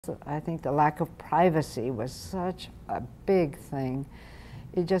I think the lack of privacy was such a big thing.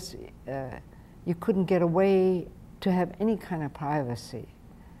 It just, you couldn't get away to have any kind of privacy.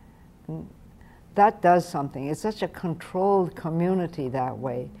 And that does something. It's such a controlled community that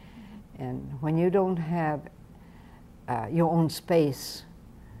way. And when you don't have your own space,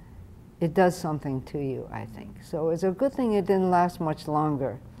 it does something to you, I think. So it's a good thing it didn't last much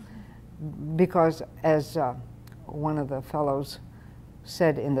longer, because as one of the fellows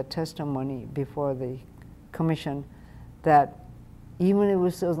said in the testimony before the commission, that even if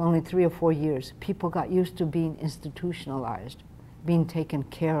it was only 3 or 4 years, people got used to being institutionalized, being taken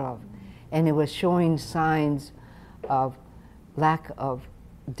care of, and it was showing signs of lack of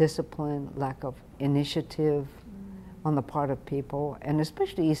discipline, lack of initiative on the part of people, and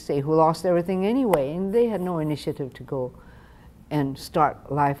especially East State, who lost everything anyway, and they had no initiative to go and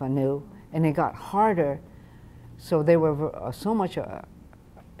start life anew, and it got harder. So they were so much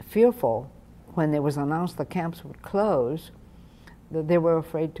fearful when it was announced the camps would close that they were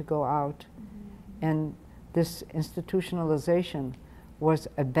afraid to go out. And this institutionalization was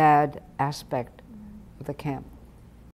a bad aspect of the camp.